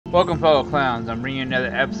Welcome, fellow clowns. I'm bringing you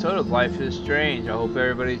another episode of Life is Strange. I hope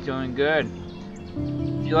everybody's doing good.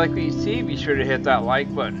 If you like what you see, be sure to hit that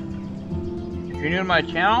like button. If you're new to my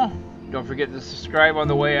channel, don't forget to subscribe on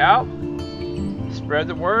the way out. Spread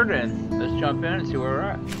the word, and let's jump in and see where we're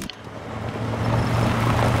at.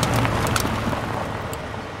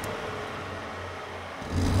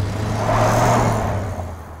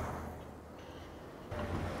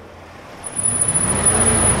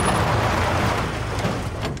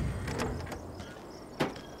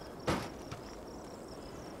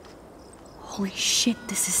 Holy shit,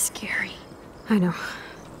 this is scary. I know,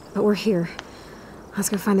 but we're here. Let's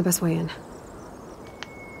go find the best way in.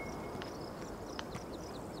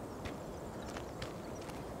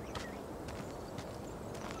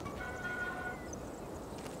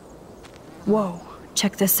 Whoa,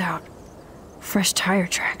 check this out. Fresh tire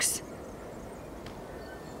tracks.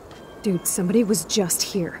 Dude, somebody was just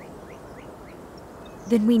here.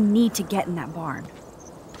 Then we need to get in that barn.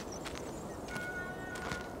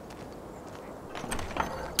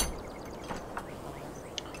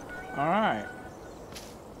 Alright.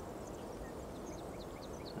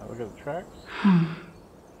 Now look at the tracks.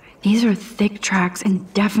 These are thick tracks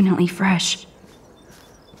and definitely fresh.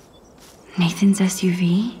 Nathan's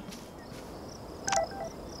SUV?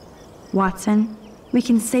 Watson, we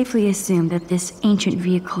can safely assume that this ancient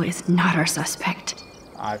vehicle is not our suspect.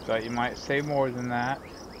 I thought you might say more than that.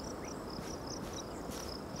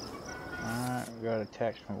 Alright, we got a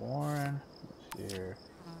text from Warren. Let's see here.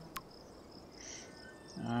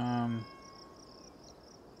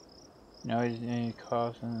 No, he's any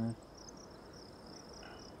caution.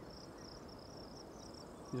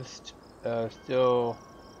 Just still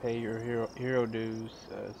pay your hero dues.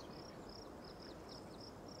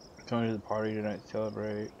 Coming to the party tonight to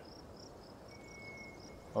celebrate.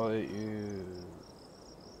 All that you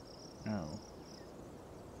know.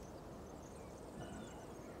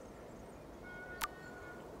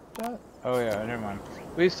 That? Oh yeah, never mind.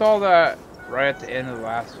 We saw that right at the end of the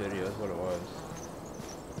last video is what it was.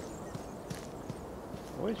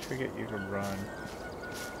 I always forget you can run.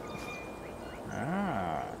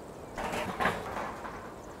 Ah.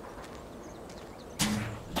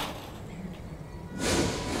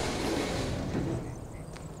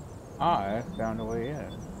 I found a way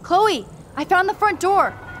in. Chloe, I found the front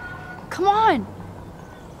door. Come on.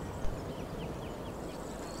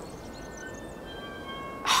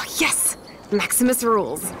 Oh, yes! Maximus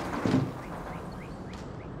rules.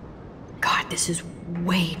 God, this is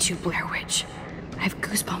way too Blair Witch. I have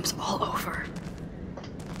goosebumps all over.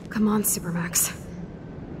 Come on, Supermax.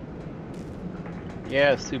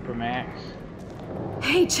 Yeah, Super Max.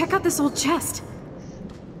 Hey, check out this old chest.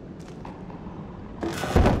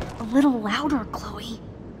 A little louder, Chloe.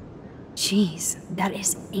 Jeez, that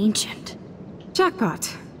is ancient.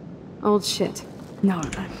 Jackpot. Old shit. No,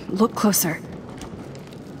 look closer.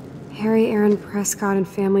 Harry, Aaron Prescott and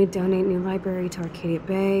family donate new library to Arcadia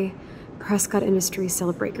Bay. Prescott Industries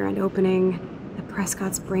celebrate grand opening. The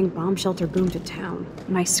Prescotts bring bomb shelter boom to town.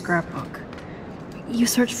 Nice scrapbook. You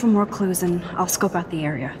search for more clues and I'll scope out the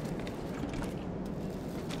area.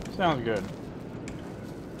 Sounds good.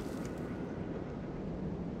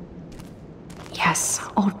 Yes,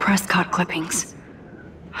 old Prescott clippings.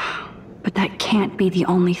 But that can't be the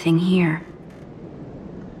only thing here.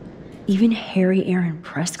 Even Harry Aaron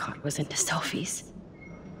Prescott was into selfies.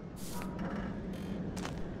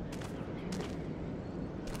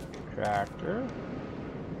 Tractor.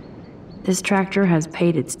 This tractor has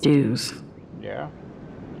paid its dues. Yeah.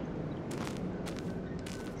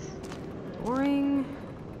 Boring.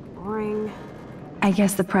 Boring. I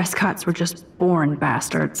guess the Prescotts were just born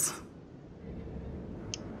bastards.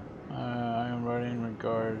 I am writing in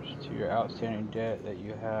regards to your outstanding debt that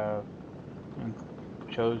you have and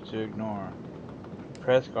chose to ignore.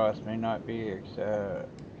 Prescotts may not be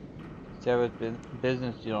established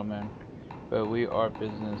business gentlemen, but we are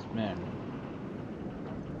businessmen.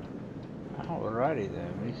 Alrighty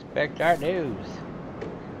then, respect our dues.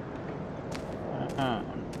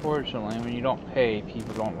 Unfortunately, when you don't pay,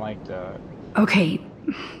 people don't like that. Okay,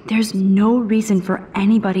 there's no reason for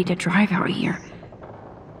anybody to drive out here.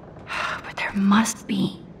 But there must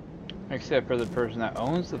be. Except for the person that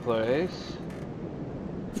owns the place.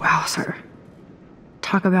 Wow, sir.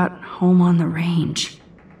 Talk about home on the range.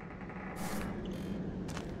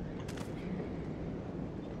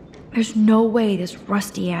 There's no way this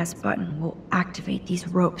rusty-ass button will activate these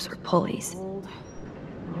ropes or pulleys.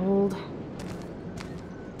 Old.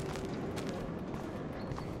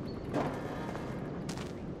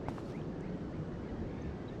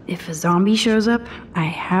 If a zombie shows up, I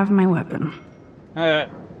have my weapon. I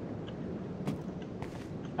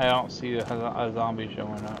I don't see a zombie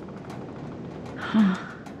showing up. Huh.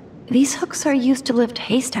 These hooks are used to lift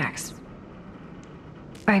haystacks.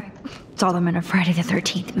 I saw them in a Friday the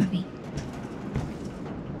 13th movie.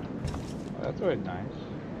 Well, that's always nice.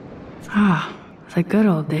 Ah, the good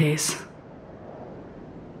old days.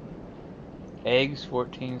 Eggs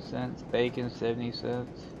 14 cents, bacon 70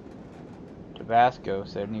 cents, Tabasco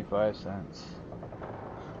 75 cents.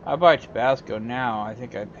 I buy Tabasco now, I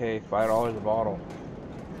think I pay $5 a bottle.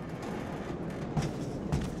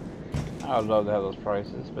 I would love to have those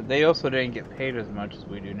prices, but they also didn't get paid as much as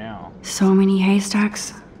we do now. So many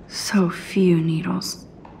haystacks, so few needles.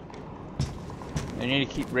 They need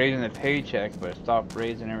to keep raising the paycheck, but stop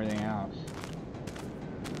raising everything else.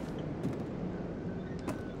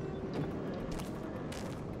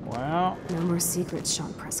 Well, No more secrets,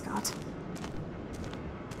 Sean Prescott.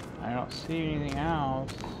 I don't see anything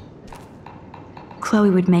else. Chloe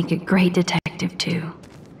would make a great detective, too.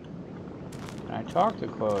 I talked to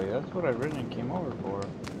Chloe, that's what I originally came over for.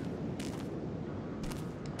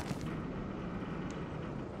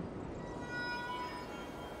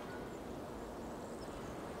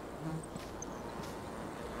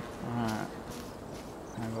 Alright.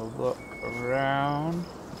 Have a look around.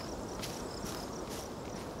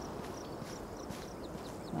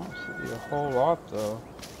 I don't see a whole lot though.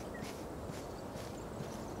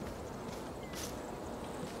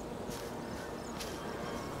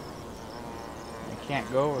 Can't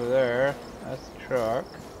go over there. That's the truck.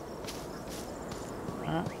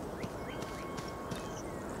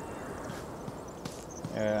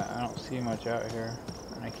 Yeah, I don't see much out here.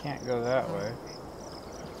 And I can't go that way.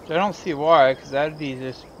 So I don't see why, because that'd be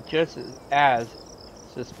just as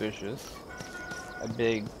suspicious. A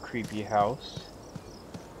big, creepy house.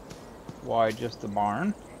 Why just the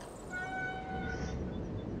barn?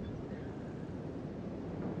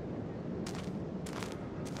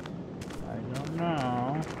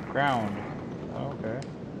 No. Ground. Oh, okay.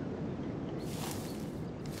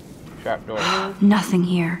 Trapdoor. Nothing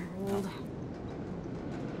here. No.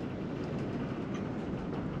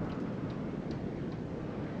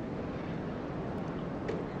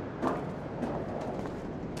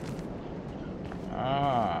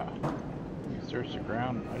 Ah. You search the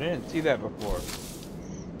ground. I didn't see that before.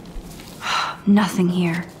 Nothing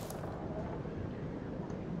here.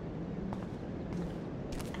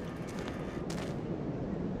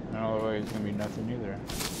 There's gonna be nothing either.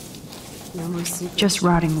 No more secrets. Just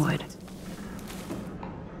rotting wood.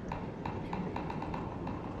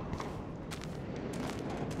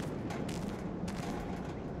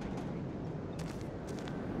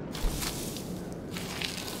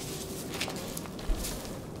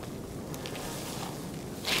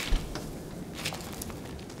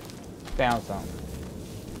 Found something.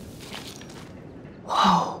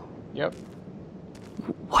 Whoa. Yep.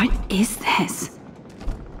 What is this?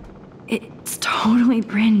 It's totally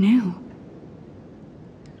brand new.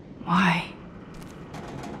 Why?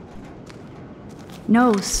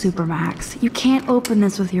 No, Supermax. You can't open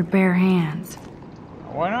this with your bare hands.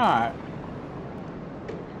 Why not?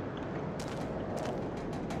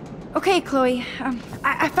 Okay, Chloe.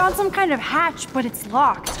 I found some kind of hatch, but it's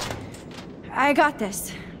locked. I got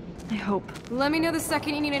this. I hope. Let me know the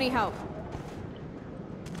second you need any help.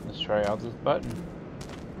 Let's try out this button.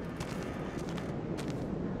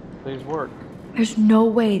 Please work. There's no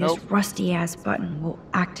way this Nope. rusty-ass button will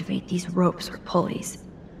activate these ropes or pulleys.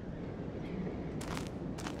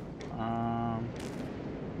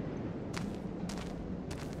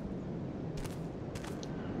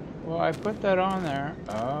 Well, I put that on there.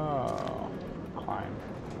 Oh. Climb.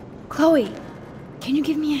 Chloe, can you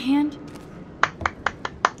give me a hand?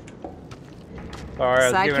 Sorry,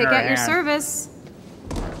 I was giving Sidekick her a at your hand. service.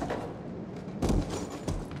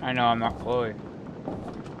 I know, I'm not Chloe.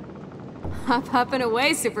 Hop, up and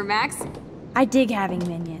away, Supermax. I dig having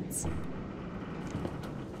minions.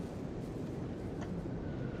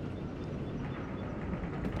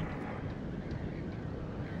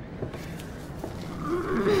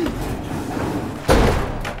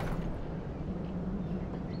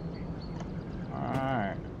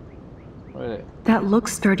 Alright. What is it? That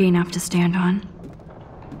looks sturdy enough to stand on.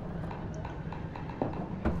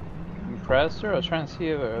 Compressor? I was trying to see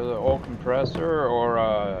if it was an old compressor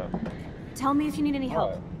or Tell me if you need any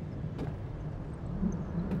help.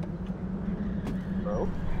 Rope?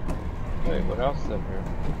 Wait, what else is up here?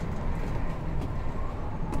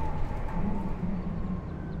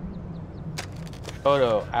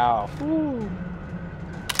 Photo, ow.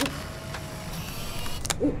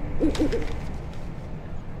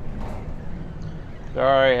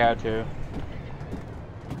 Sorry, I had to.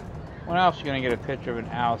 When else are you gonna get a picture of an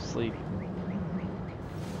owl sleeping?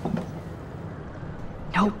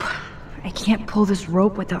 Nope. I can't pull this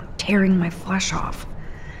rope without tearing my flesh off.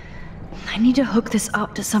 I need to hook this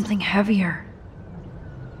up to something heavier.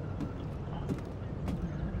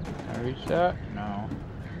 Can I reach that? No.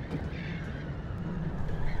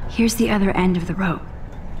 Here's the other end of the rope.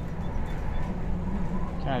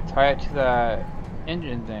 Can I tie it to that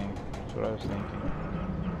engine thing? That's what I was thinking.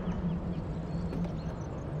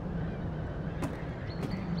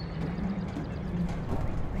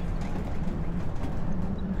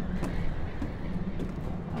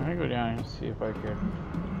 I'm gonna go down and see if I could.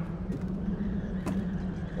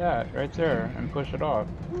 Yeah, right there, and push it off.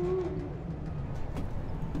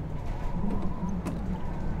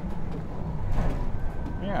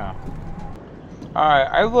 Yeah. Alright,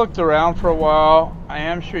 I looked around for a while. I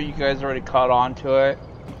am sure you guys already caught on to it.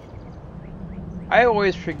 I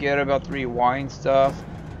always forget about the rewind stuff.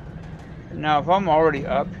 Now, if I'm already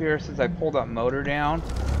up here since I pulled that motor down,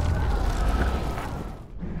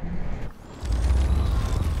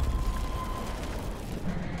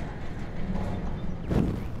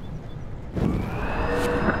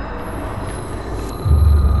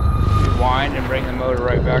 rewind and bring the motor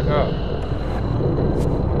right back up.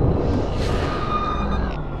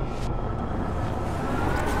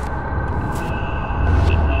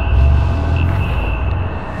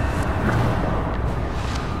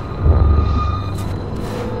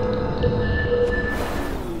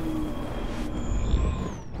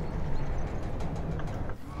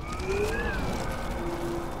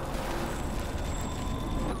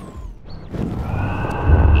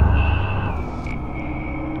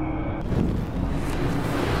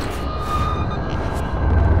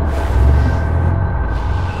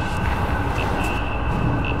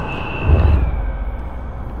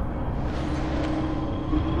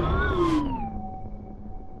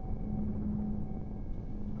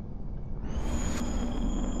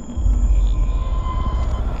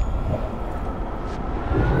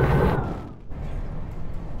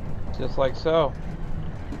 Just like so.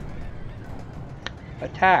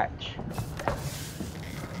 Attach.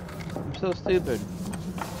 I'm so stupid.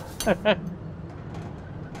 There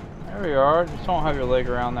we are. Just don't have your leg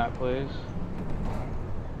around that, please.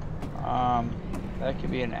 That could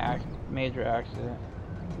be an major accident.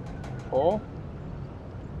 Pull.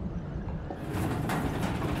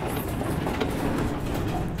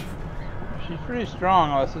 She's pretty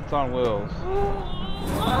strong unless it's on wheels.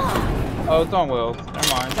 Oh, it's on wheels.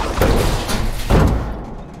 Never mind.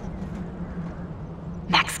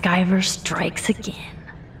 Max Guyver strikes again.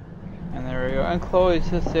 And there we go. And Chloe's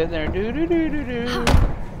just sitting there. Do do do do do.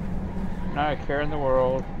 Not a care in the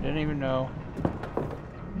world. Didn't even know.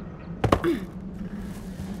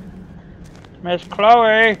 Miss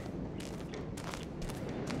Chloe!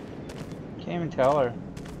 Can't even tell her.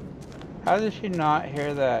 How did she not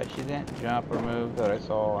hear that? She didn't jump or move that I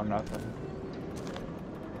saw or nothing.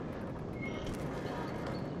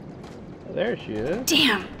 There she is.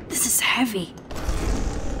 Damn, this is heavy.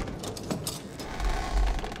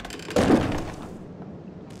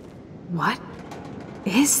 What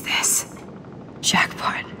is this?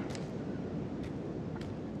 Jackpot.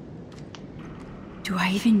 Do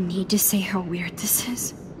I even need to say how weird this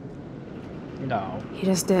is? No. You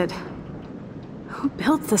just did. Who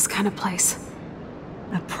built this kind of place?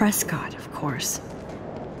 A Prescott, of course.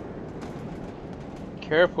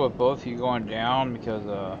 Careful with both of you going down because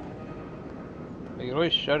they can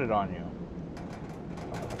always shut it on you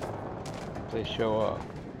if they show up.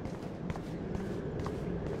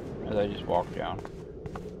 Or they just walk down.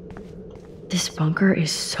 This bunker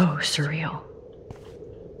is so surreal.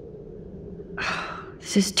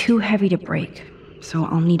 This is too heavy to break, so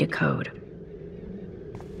I'll need a code.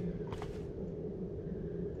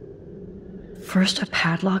 First a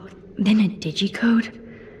padlock, then a digicode?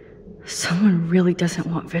 Someone really doesn't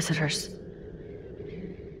want visitors.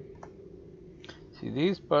 See,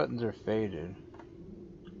 these buttons are faded.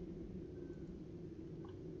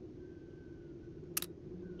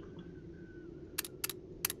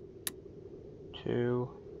 Two,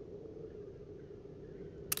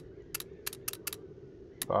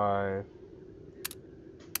 5,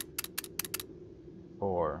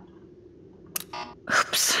 4.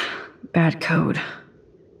 Oops, bad code.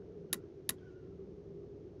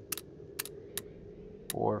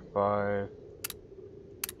 4, 5,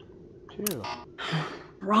 2.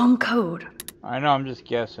 Wrong code. I know, I'm just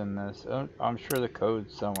guessing this. I'm sure the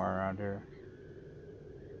code's somewhere around here.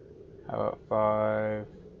 How about 5?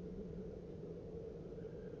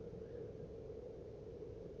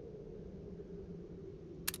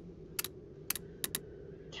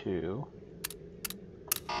 2.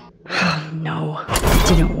 No, it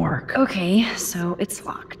didn't work. Okay, so it's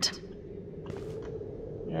locked.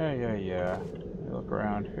 Yeah. Look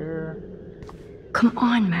around here. Come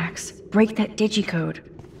on, Max. Break that digicode.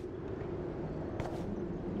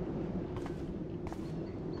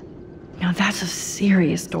 Now that's a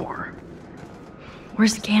serious door.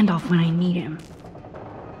 Where's Gandalf when I need him?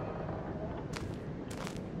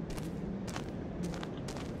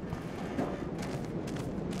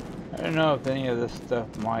 I don't know if any of this stuff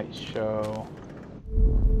might show.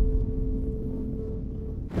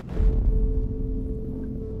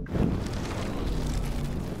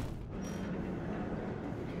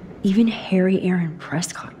 Even Harry Aaron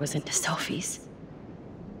Prescott was into selfies.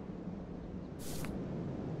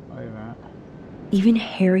 Wait a minute. Even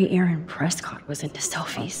Harry Aaron Prescott was into I'm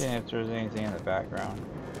selfies. seeing if there's anything in the background.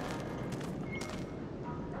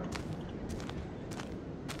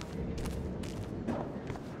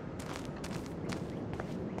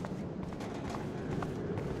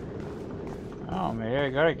 Oh, maybe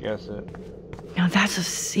I gotta guess it. Now that's a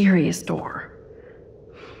serious door.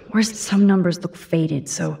 Where's some numbers look faded,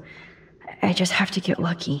 so I just have to get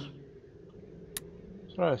lucky.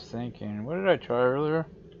 That's what I was thinking. What did I try earlier?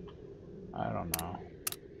 I don't know.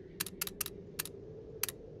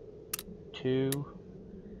 2,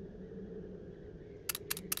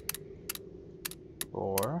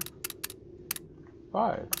 4,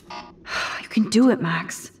 5. You can do it,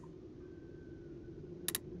 Max.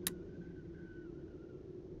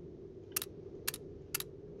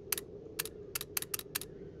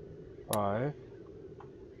 Five,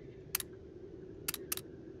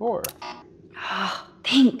 4.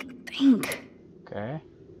 Think. Okay.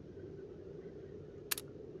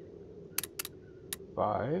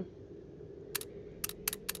 5,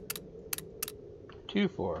 2,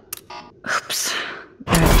 4. Oops.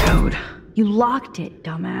 Bad code. You locked it,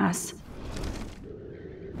 dumbass.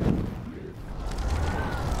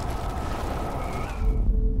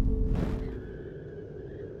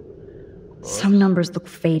 Some numbers look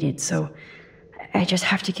faded, so I just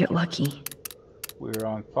have to get lucky. We were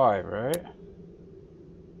on 5, right?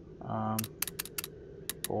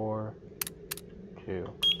 4, 2.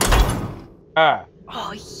 Ah!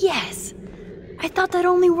 Oh, yes! I thought that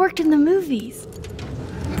only worked in the movies.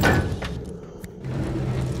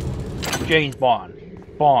 James Bond.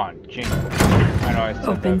 James Bond. I know I said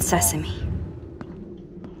Open that sesame.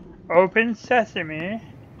 wrong. Open sesame.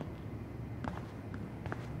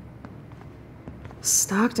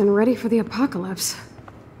 Stocked and ready for the apocalypse.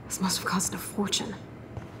 This must have cost a fortune.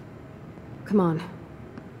 Come on.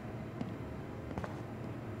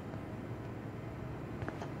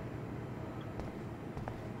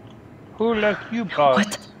 Who let you boss?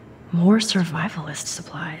 What? More survivalist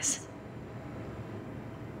supplies.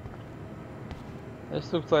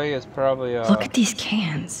 This looks like it's probably Look at these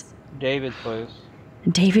cans. David's place.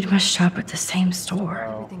 David must shop at the same store.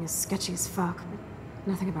 Oh. Everything is sketchy as fuck, but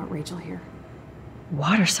nothing about Rachel here.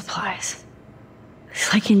 Water supplies.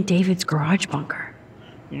 It's like in David's garage bunker.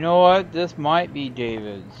 You know what? This might be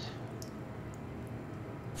David's.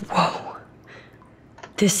 Whoa.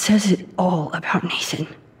 This says it all about Nathan.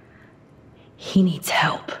 He needs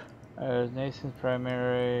help. As Nathan's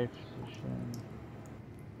primary physician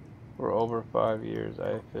for over 5 years,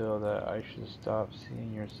 I feel that I should stop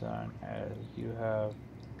seeing your son, as you have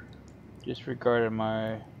disregarded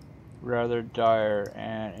my rather dire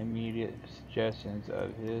and immediate suggestions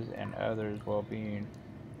of his and others' well-being.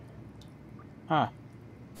 Huh.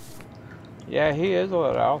 Yeah, he is a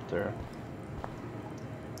lot out there.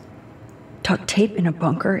 Duct tape in a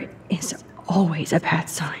bunker is always a bad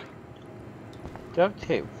sign. Duct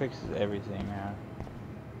tape fixes everything, man.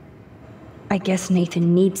 I guess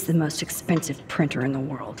Nathan needs the most expensive printer in the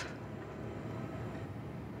world.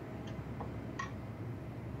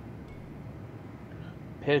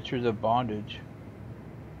 Pictures of bondage.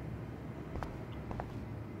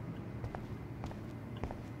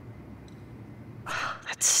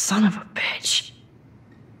 That son of a bitch.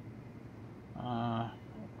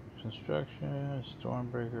 Construction,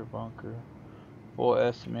 Stormbreaker bunker. Full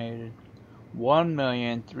estimated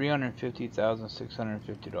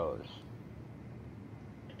 $1,350,650.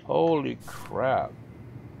 Holy crap.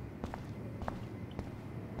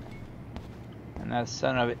 And that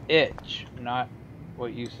son of a itch, not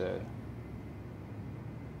what you said.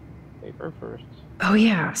 Paper first. Oh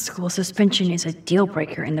yeah, school suspension is a deal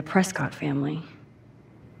breaker in the Prescott family.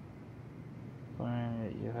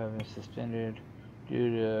 When you have been suspended due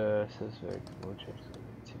to suspect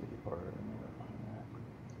activity part.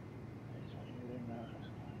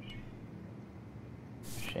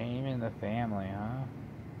 Shame in the family, huh?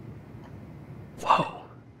 Whoa.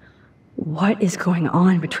 What is going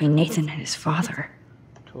on between Nathan and his father?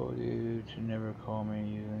 Told you to never call me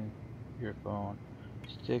using your phone.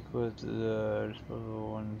 Stick with the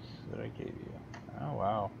disposable ones that I gave you. Oh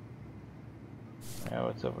wow. Yeah,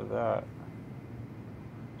 what's up with that?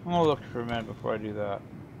 I'm gonna look for a minute before I do that.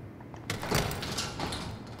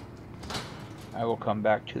 I will come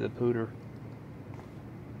back to the pooter.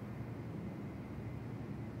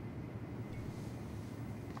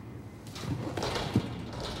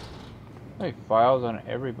 Like files on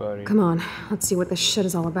everybody. Come on, let's see what this shit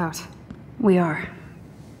is all about. We are.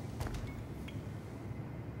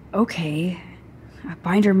 Okay. A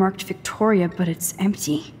binder marked Victoria, but it's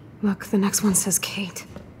empty. Look, the next one says Kate.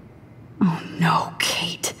 Oh no,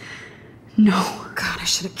 Kate. No. God, I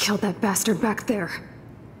should have killed that bastard back there.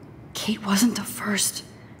 Kate wasn't the first.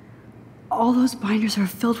 All those binders are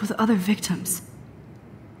filled with other victims.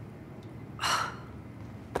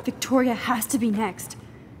 Victoria has to be next.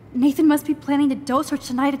 Nathan must be planning to dose her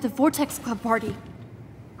tonight at the Vortex Club party.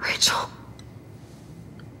 Rachel.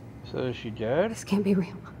 So is she dead? This can't be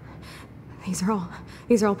real. These are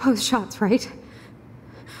all post shots, right?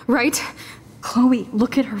 Right? Chloe,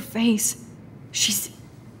 look at her face. She's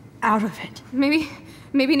out of it. Maybe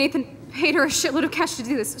Nathan paid her a shitload of cash to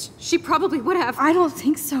do this. She probably would have. I don't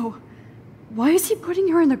think so. Why is he putting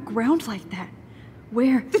her in the ground like that?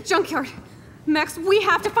 Where? The junkyard. Max, we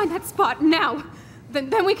have to find that spot now.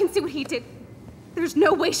 Then we can see what he did. There's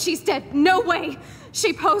no way she's dead. No way.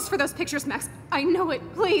 She posed for those pictures, Max. I know it.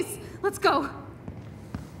 Please, let's go.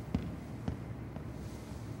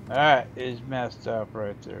 That is messed up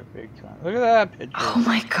right there, big time. Look at that picture. Oh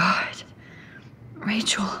my god.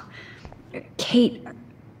 Rachel. Kate.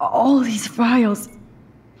 All these files.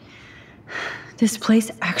 This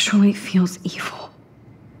place actually feels evil.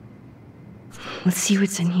 Let's see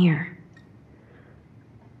what's in here.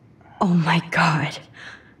 Oh my god.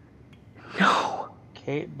 No.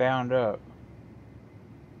 Kate bound up.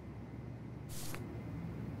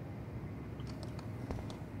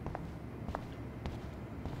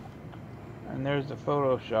 And there's the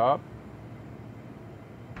Photoshop.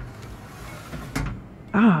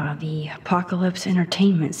 Ah, the Apocalypse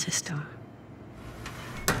Entertainment System.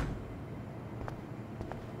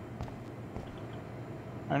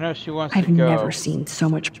 I know she wants I've to go. never seen so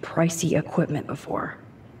much pricey equipment before.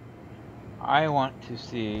 I want to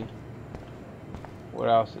see what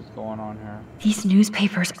else is going on here. These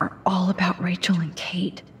newspapers are all about Rachel and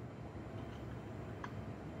Kate.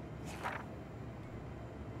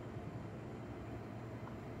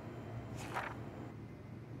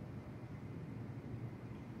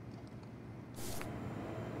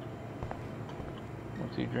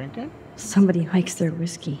 What's he drinking? Somebody likes their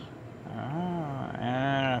whiskey. Ah,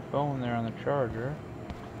 and a phone there on the charger.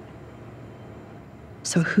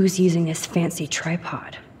 So who's using this fancy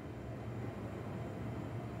tripod?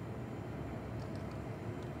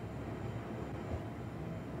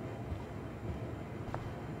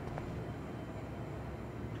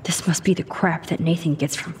 This must be the crap that Nathan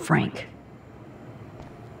gets from Frank.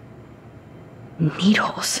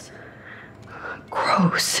 Needles.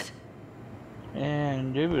 Gross.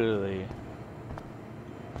 Indubitably.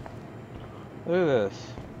 Look at this.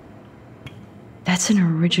 That's an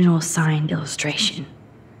original signed illustration.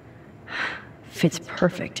 Fits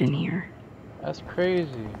perfect in here. That's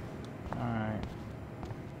crazy. Alright.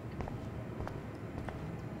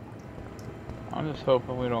 I'm just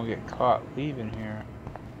hoping we don't get caught leaving here.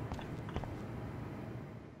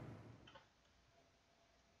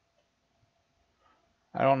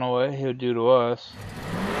 I don't know what he'll do to us.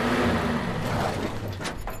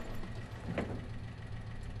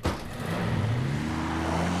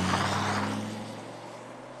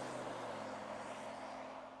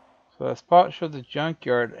 So that spot showed the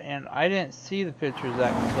junkyard, and I didn't see the pictures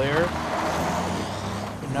that clear.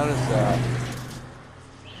 You notice that.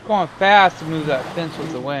 She's going fast to move that fence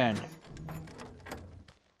with the wind.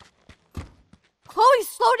 Chloe,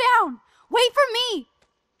 slow down! Wait for me!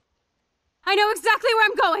 I know exactly where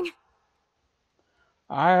I'm going.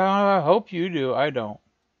 I hope you do. I don't.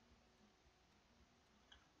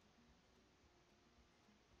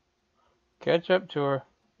 Catch up to her.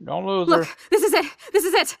 Don't lose her. Look, this is it. This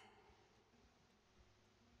is it.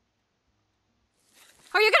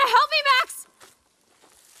 Are you gonna help me, Max?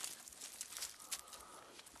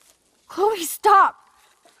 Chloe, stop!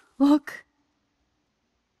 Look.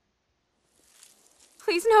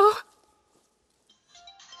 Please, no.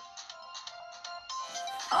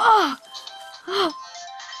 Oh,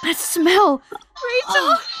 that smell!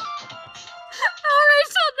 Rachel! Oh,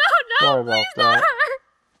 Rachel, no, Sorry about please, that. not her!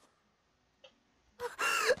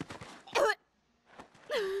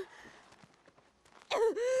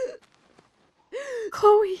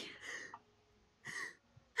 Chloe.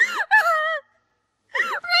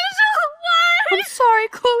 Rachel, why? I'm sorry.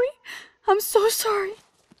 Chloe. I'm so sorry.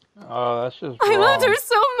 Oh, that's just I wrong. loved her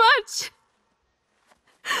so much.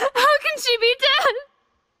 How can she be dead?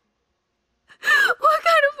 What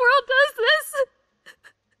kind of world does this?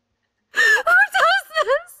 Who does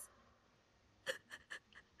this?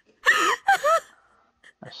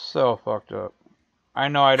 That's so fucked up. I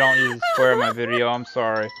know I don't use swear in my video, I'm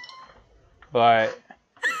sorry. But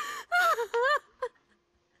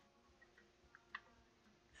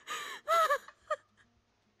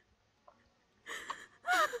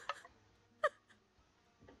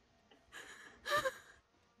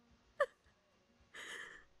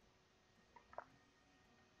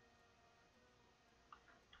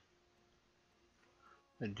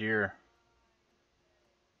the deer.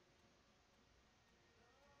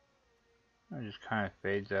 It just kind of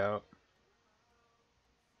fades out.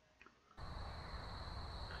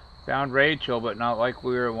 Found Rachel, but not like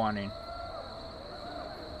we were wanting.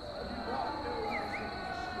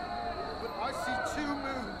 I see 2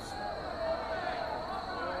 moons.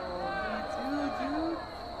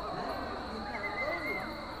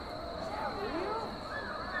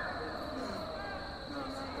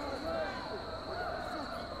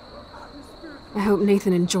 I hope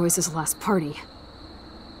Nathan enjoys his last party.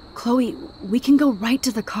 Chloe, we can go right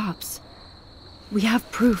to the cops. We have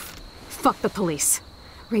proof. Fuck the police.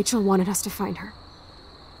 Rachel wanted us to find her.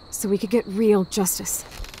 So we could get real justice.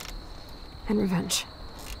 And revenge.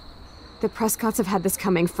 The Prescotts have had this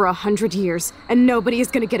coming for 100 years, and nobody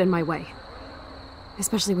is gonna get in my way.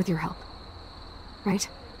 Especially with your help. Right?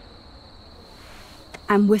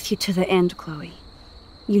 I'm with you to the end, Chloe.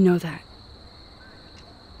 You know that.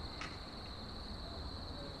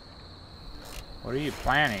 What are you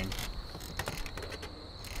planning?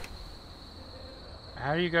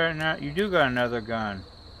 How do you got you do got another gun.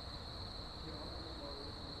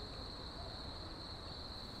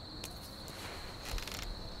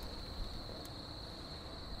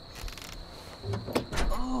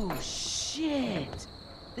 Oh, shit!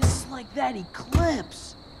 This is like that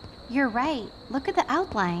eclipse. You're right. Look at the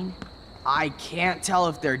outline. I can't tell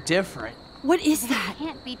if they're different. What is It that?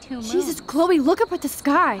 can't be 2 moons. Jesus, Chloe, look up at the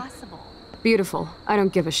sky. Possible. Beautiful. I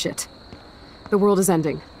don't give a shit. The world is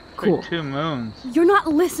ending. Cool. Like 2 moons. You're not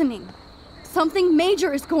listening. Something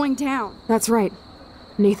major is going down. That's right.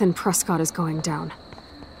 Nathan Prescott is going down.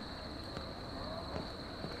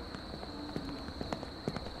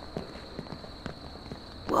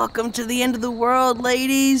 Welcome to the end of the world,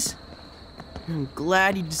 ladies. I'm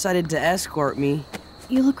glad you decided to escort me.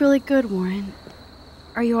 You look really good, Warren.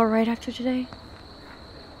 Are you alright after today?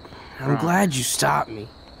 I'm glad you stopped me.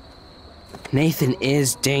 Nathan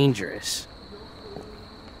is dangerous.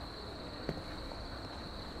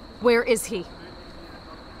 Where is he?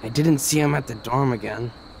 I didn't see him at the dorm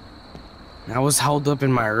again. I was held up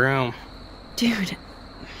in my room. Dude,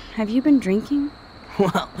 have you been drinking?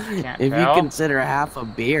 Well, Can't if tell. you consider half a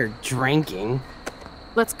beer drinking.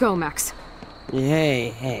 Let's go, Max.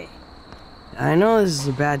 Hey. I know this is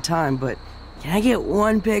a bad time, but can I get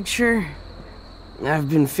one picture? I've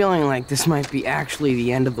been feeling like this might be actually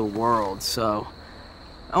the end of the world, so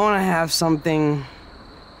I want to have something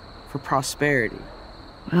for prosperity.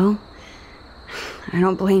 Well, I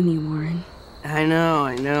don't blame you, Warren. I know,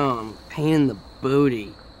 I'm a pain in the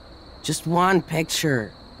booty. Just one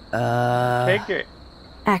picture. Take it.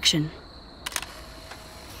 Action.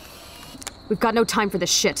 We've got no time for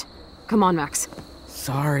this shit. Come on, Max.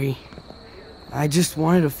 Sorry. I just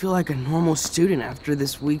wanted to feel like a normal student after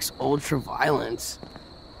this week's ultra-violence.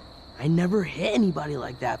 I never hit anybody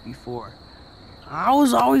like that before. I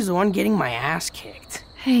was always the one getting my ass kicked.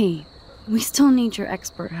 Hey, we still need your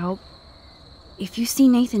expert help. If you see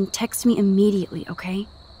Nathan, text me immediately, okay?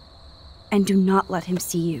 And do not let him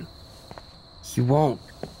see you. He won't.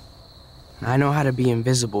 I know how to be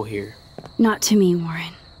invisible here. Not to me,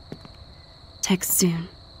 Warren. Text soon.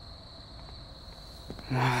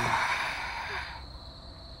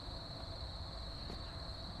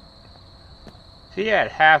 If he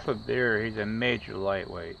had half a beer, he's a major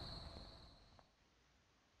lightweight.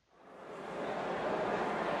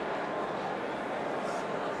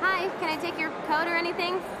 Hi, can I take your coat or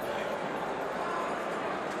anything?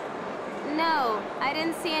 No, I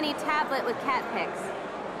didn't see any tablet with cat pics.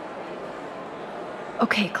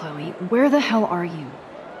 Okay, Chloe, where the hell are you?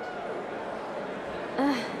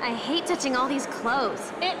 Ugh, I hate touching all these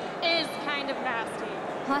clothes. It is kind of nasty.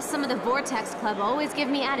 Plus, some of the Vortex Club always give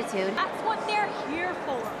me attitude. That's what they're here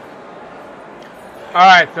for.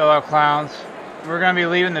 Alright, fellow clowns. We're going to be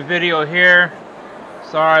leaving the video here.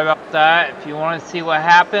 Sorry about that. If you want to see what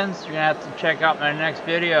happens, you're going to have to check out my next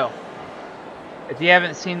video. If you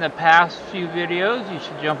haven't seen the past few videos, you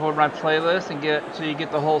should jump over my playlist and so you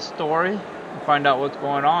get the whole story and find out what's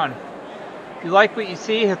going on. If you like what you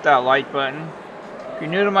see, hit that like button. If you're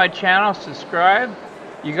new to my channel, subscribe.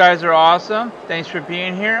 You guys are awesome. Thanks for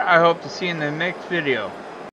being here. I hope to see you in the next video.